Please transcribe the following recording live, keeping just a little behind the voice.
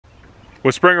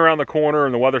With spring around the corner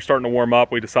and the weather starting to warm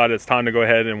up, we decided it's time to go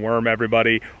ahead and worm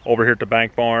everybody over here at the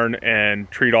bank barn and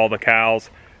treat all the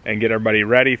cows and get everybody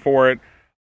ready for it.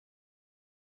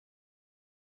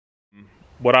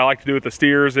 What I like to do with the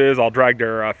steers is I'll drag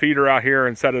their feeder out here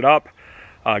and set it up,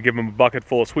 give them a bucket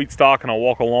full of sweet stock, and I'll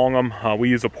walk along them. We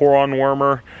use a pour-on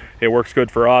wormer. It works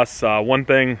good for us. One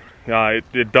thing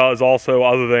it does also,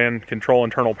 other than control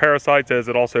internal parasites, is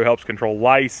it also helps control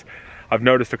lice. I've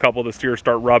noticed a couple of the steers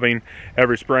start rubbing.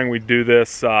 Every spring we do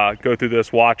this, go through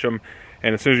this, watch them,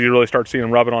 and as soon as you really start seeing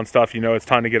them rubbing on stuff, you know it's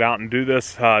time to get out and do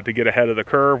this to get ahead of the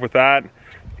curve with that.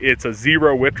 It's a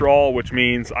zero withdrawal, which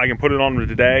means I can put it on them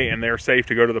today and they're safe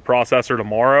to go to the processor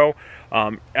tomorrow.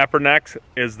 Eprinex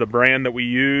is the brand that we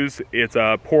use. It's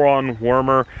a pour-on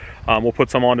wormer. We'll put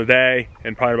some on today,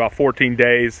 and probably about 14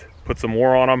 days, put some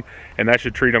more on them, and that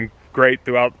should treat them great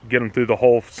throughout, get them through the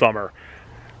whole summer.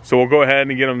 So we'll go ahead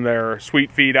and get them their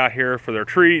sweet feed out here for their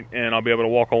treat, and I'll be able to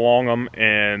walk along them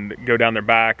and go down their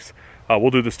backs.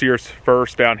 We'll do the steers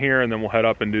first down here, and then we'll head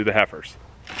up and do the heifers.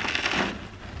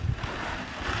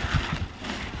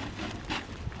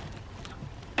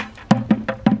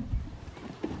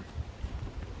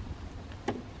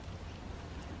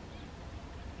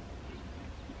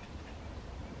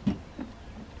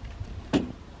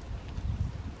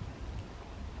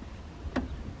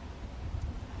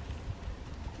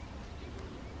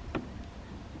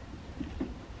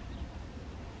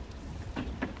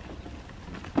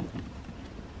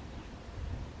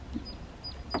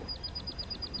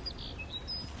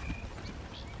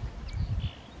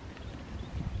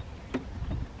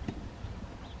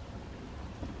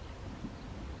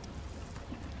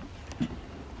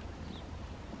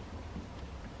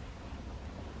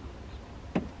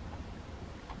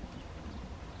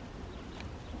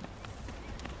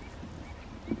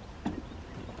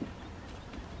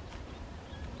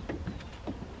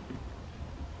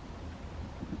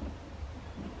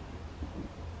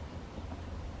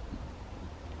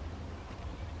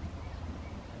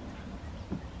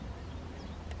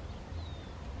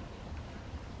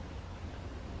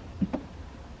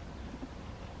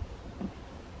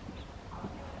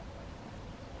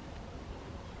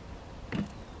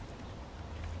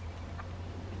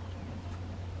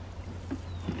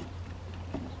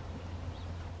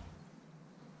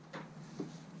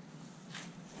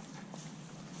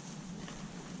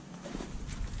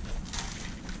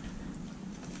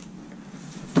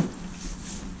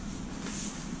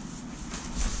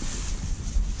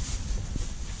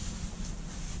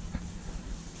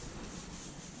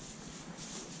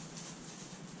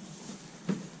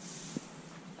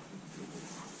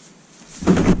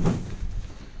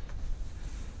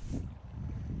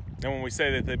 And when we say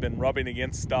that they've been rubbing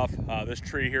against stuff, this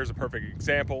tree here is a perfect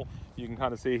example. You can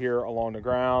kind of see here along the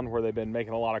ground where they've been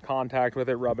making a lot of contact with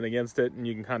it, rubbing against it, and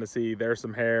you can kind of see there's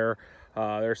some hair.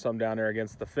 There's some down there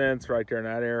against the fence right there in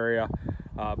that area.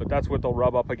 But that's what they'll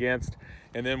rub up against.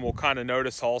 And then we'll kind of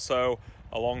notice also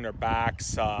along their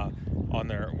backs, on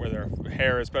where their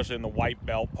hair, especially in the white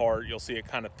belt part, you'll see it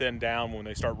kind of thin down when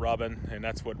they start rubbing, and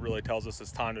that's what really tells us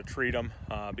it's time to treat them,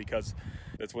 because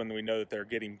that's when we know that they're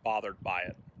getting bothered by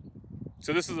it.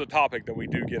 So this is a topic that we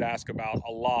do get asked about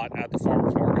a lot at the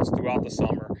farmers markets throughout the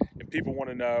summer, and people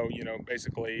want to know, you know,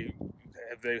 basically,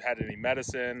 have they had any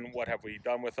medicine? What have we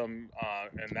done with them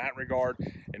in that regard?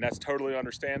 And that's totally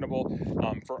understandable.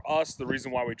 For us, the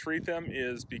reason why we treat them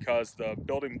is because the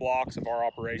building blocks of our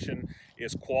operation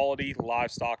is quality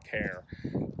livestock care.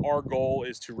 Our goal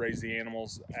is to raise the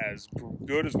animals as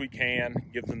good as we can,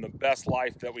 give them the best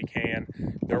life that we can.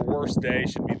 Their worst day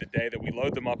should be the day that we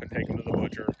load them up and take them to the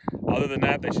butcher. Other than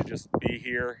that, they should just be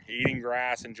here eating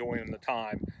grass, enjoying the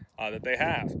time that they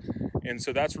have. And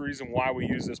so that's the reason why we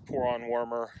use this pour-on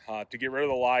wormer to get rid of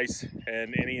the lice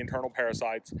and any internal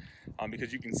parasites,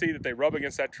 because you can see that they rub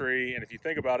against that tree, and if you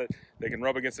think about it, they can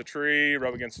rub against the tree,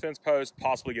 rub against fence posts,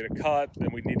 possibly get a cut, then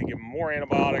we need to give them more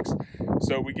antibiotics.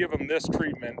 So we give them this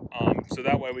treatment so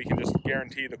that way we can just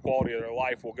guarantee the quality of their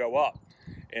life will go up.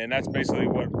 And that's basically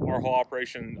what our whole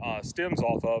operation stems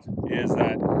off of, is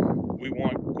that we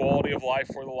want quality of life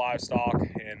for the livestock,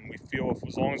 and we feel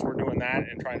as long as we're doing that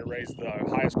and trying to raise the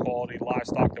highest quality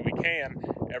livestock that we can,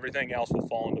 everything else will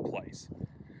fall into place.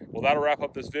 Well, that'll wrap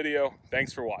up this video.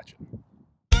 Thanks for watching.